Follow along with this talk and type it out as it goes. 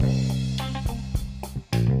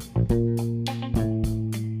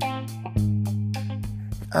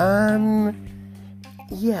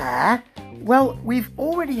Yeah. Well, we've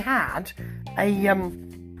already had a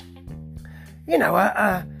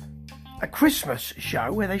Christmas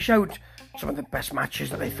show where they showed some of the best matches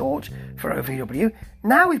that they thought for OVW.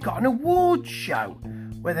 Now we've got an awards show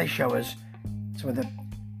where they show us some of the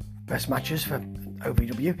best matches for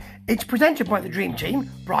OVW. It's presented by the Dream Team,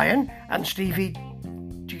 Brian and Stevie,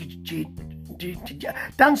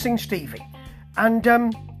 Dancing Stevie. And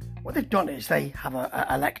what they've done is they have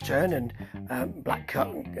a lectern and black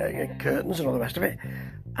curtains and all the rest of it.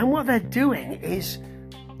 And what they're doing is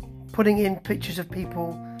putting in pictures of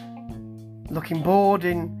people looking bored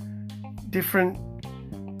in different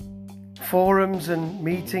forums and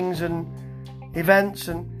meetings and events,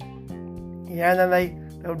 and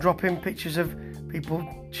then they'll drop in pictures of people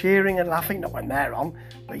cheering and laughing, not when they're on,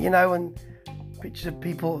 but and pictures of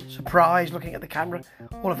people surprised looking at the camera,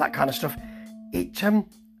 all of that kind of stuff. It's a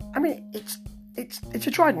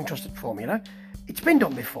tried and trusted formula. It's been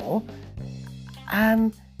done before.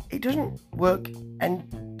 It doesn't work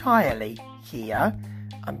entirely here.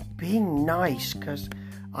 I'm being nice because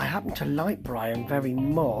I happen to like Brian very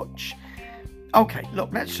much. Okay,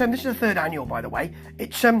 look, let's. This is the third annual, by the way.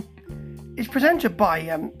 It's presented by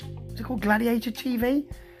is it called Gladiator TV,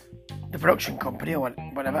 the production company or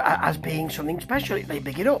whatever, as being something special. They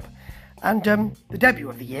big it up, and the debut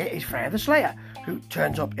of the year is Freya the Slayer, who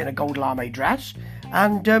turns up in a gold lame dress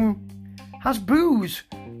and has booze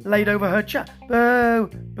laid over her chest. Boo,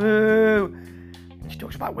 boo. She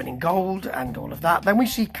talks about winning gold and all of that. Then we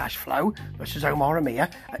see Cash Flow versus Omar Amir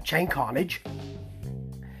at Chain Carnage.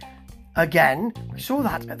 Again, we saw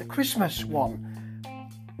that at the Christmas one.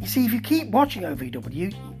 You see, if you keep watching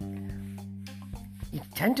OVW, you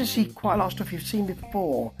tend to see quite a lot of stuff you've seen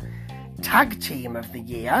before. Tag Team of the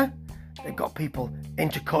Year. They've got people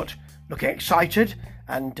intercut looking excited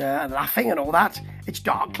and laughing and all that. It's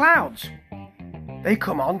Dark Clouds. They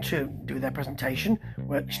come on to do their presentation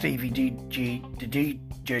with Stevie DG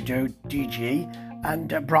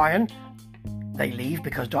and Brian. They leave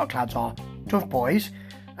because Dark Clouds are tough boys.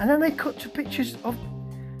 And then they cut to pictures of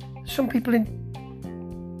some people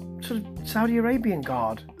in sort of Saudi Arabian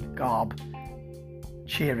garb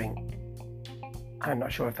cheering. I'm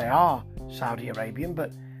not sure if they are Saudi Arabian,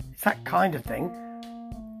 but it's that kind of thing.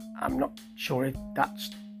 I'm not sure if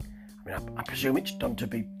that's... I presume it's done to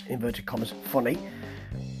be, inverted commas, funny.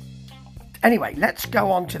 Anyway, let's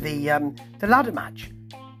go on to the ladder match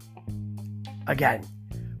again,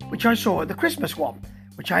 which I saw at the Christmas one,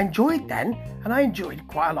 which I enjoyed then, and I enjoyed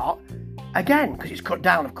quite a lot again, because it's cut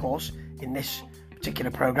down, of course, in this particular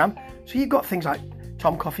programme. So you've got things like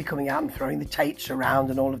Tom Coffey coming out and throwing the Tates around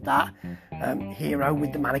and all of that. Hero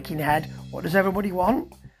with the mannequin head. What does everybody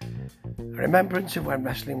want? A remembrance of when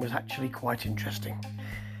wrestling was actually quite interesting.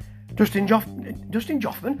 Dustin Hoffman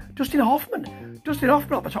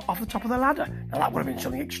off the top of the ladder. Now that would have been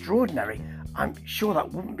something extraordinary. I'm sure that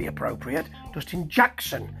wouldn't be appropriate. Dustin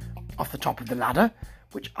Jackson off the top of the ladder,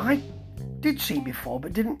 which I did see before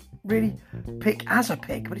but didn't really pick as a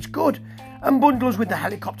pick, but it's good. And Bundles with the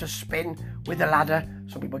helicopter spin with the ladder.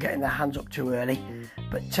 Some people getting their hands up too early,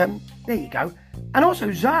 but there you go. And also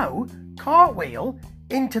Zoe cartwheel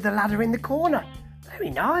into the ladder in the corner. Very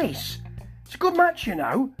nice. It's a good match,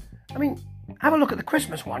 have a look at the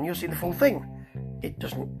Christmas one, you'll see the full thing. It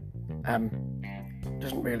doesn't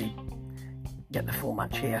really get the full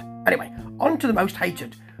match here. Anyway, on to the most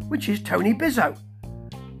hated, which is Tony Bizzo.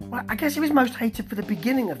 Well, I guess he was most hated for the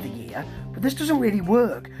beginning of the year, but this doesn't really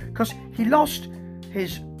work because he lost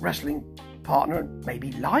his wrestling partner,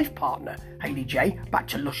 maybe life partner, Hayley J, back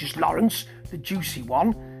to Luscious Lawrence, the juicy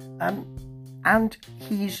one, and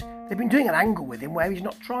they've been doing an angle with him where he's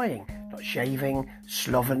not trying, not shaving,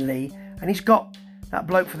 slovenly, and he's got that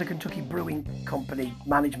bloke for the Kentucky Brewing Company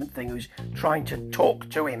management thing who's trying to talk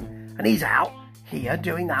to him, and he's out here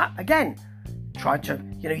doing that again, trying to,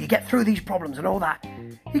 you get through these problems and all that.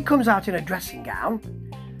 He comes out in a dressing gown,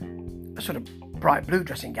 a sort of bright blue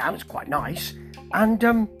dressing gown. It's quite nice, and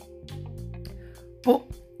but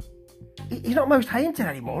he's not most hated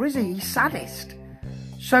anymore, is he? He's saddest.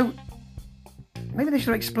 So maybe they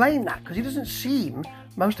should explain that, because he doesn't seem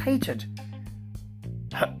most hated.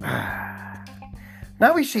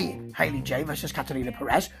 Now we see Hayley J versus Catalina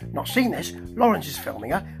Perez. Not seen this. Lawrence is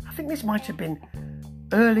filming her. I think this might have been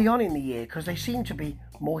early on in the year, because they seem to be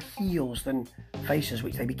more heels than faces,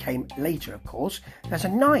 which they became later, of course. There's a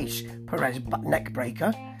nice Perez neck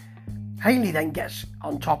breaker. Hayley then gets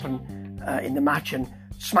on top and in the match and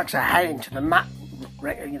smacks her head into the mat,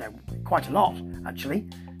 quite a lot, actually.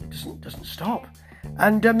 Doesn't stop.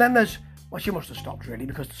 And then there's, well, she must have stopped, really,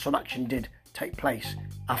 because some action did take place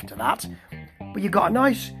after that. But you got a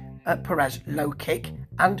nice Perez low kick,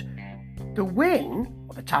 and the win,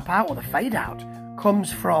 or the tap out, or the fade out,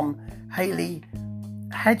 comes from Hayley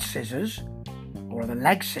head scissors, or the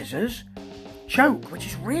leg scissors, choke, which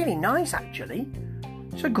is really nice actually.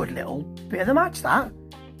 It's a good little bit of the match, that.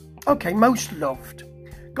 Okay, most loved.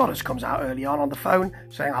 Goddess comes out early on the phone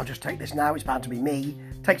saying, I'll just take this now, it's bound to be me.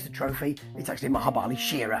 Takes the trophy, it's actually Mahabali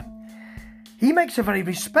Shera. He makes a very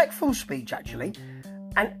respectful speech actually,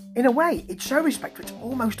 and in a way it's so respectful it's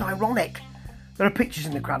almost ironic. There are pictures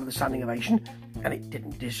in the crowd of the standing ovation, and it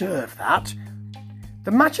didn't deserve that.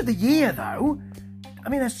 The match of the year though, I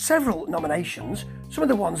mean there's several nominations, some of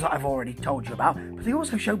the ones that I've already told you about, but they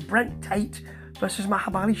also show Brent Tate versus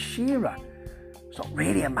Mahabali Shera. It's not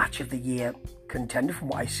really a match of the year contender from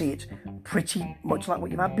what I see. It's pretty much like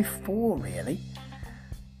what you've had before, really.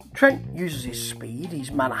 Trent uses his speed.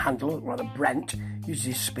 He's manhandled, rather Brent uses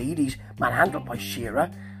his speed. He's manhandled by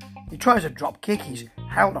Shera. He tries a drop kick. He's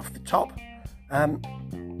held off the top.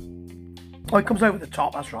 He comes over the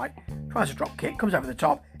top, that's right. Tries a drop kick, comes over the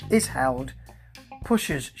top, is held,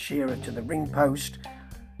 pushes Shera to the ring post.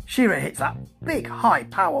 Shera hits that big high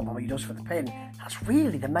power bomb he does for the pin. That's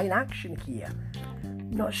really the main action here.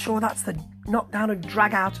 Not sure that's the knockdown and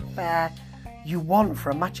drag out affair you want for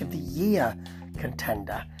a match of the year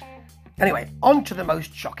contender. Anyway, on to the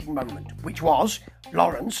most shocking moment, which was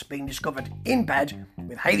Lawrence being discovered in bed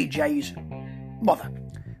with Hayley J's mother,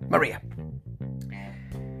 Maria.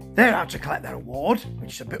 They're out to collect their award,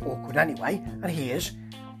 which is a bit awkward anyway, and here's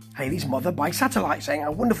Hayley's mother by satellite saying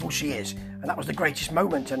how wonderful she is, and that was the greatest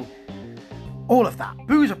moment, and all of that.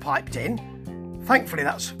 Boos are piped in. Thankfully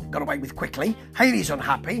that's got away with quickly. Hayley's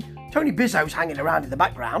unhappy. Tony Bizzo's hanging around in the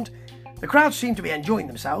background. The crowd seem to be enjoying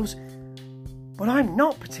themselves, but I'm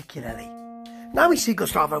not particularly. Now we see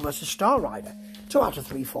Gustavo versus Star Rider. 2 out of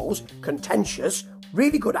 3 falls, contentious,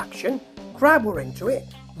 really good action. Crowd were into it.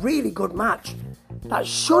 Really good match. That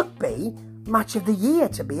should be match of the year,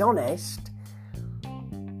 to be honest.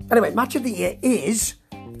 Anyway, match of the year is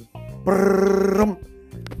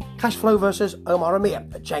Cashflow versus Omar Amir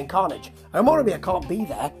at Chain Carnage. Omar Amir can't be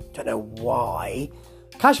there. Don't know why.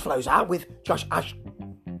 Cashflow's out with Josh Askcrack.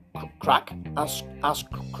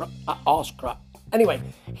 Anyway,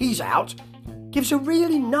 he's out. Gives a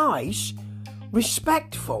really nice,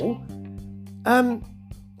 respectful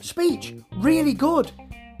speech. Really good.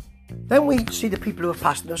 Then we see the people who have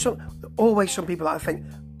passed. There's always some people that I think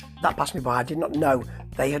that passed me by. I did not know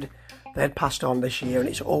they had passed on this year, and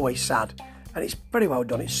it's always sad. And it's very well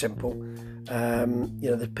done. It's simple.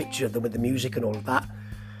 The picture of them with the music and all of that.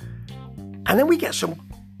 And then we get some,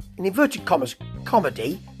 in inverted commas,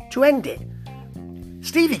 comedy to end it.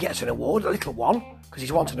 Stevie gets an award, a little one, because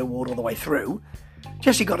he's wanted an award all the way through.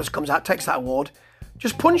 Jesse Goddess comes out, takes that award,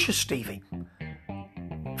 just punches Stevie.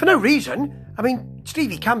 For no reason. I mean,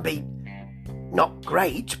 Stevie can be not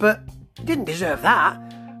great, but didn't deserve that.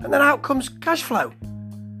 And then out comes Cashflow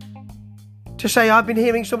to say, I've been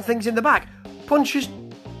hearing some things in the back. Punches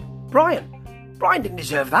Brian. Brian didn't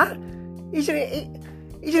deserve that. He's an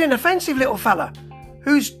inoffensive little fella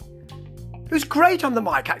who's great on the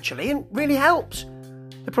mic, actually, and really helps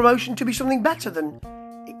the promotion to be something better than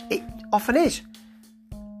it often is.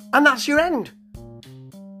 And that's your end.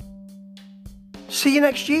 See you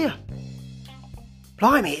next year.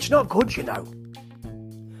 Blimey, it's not good, you know.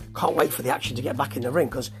 Can't wait for the action to get back in the ring,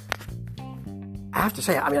 because I have to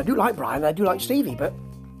say, I mean, I do like Brian and I do like Stevie, but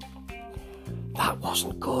that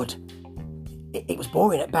wasn't good. It was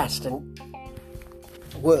boring at best and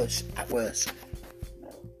worse at worst.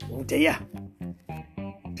 Oh dear.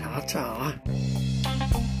 Ta-ta.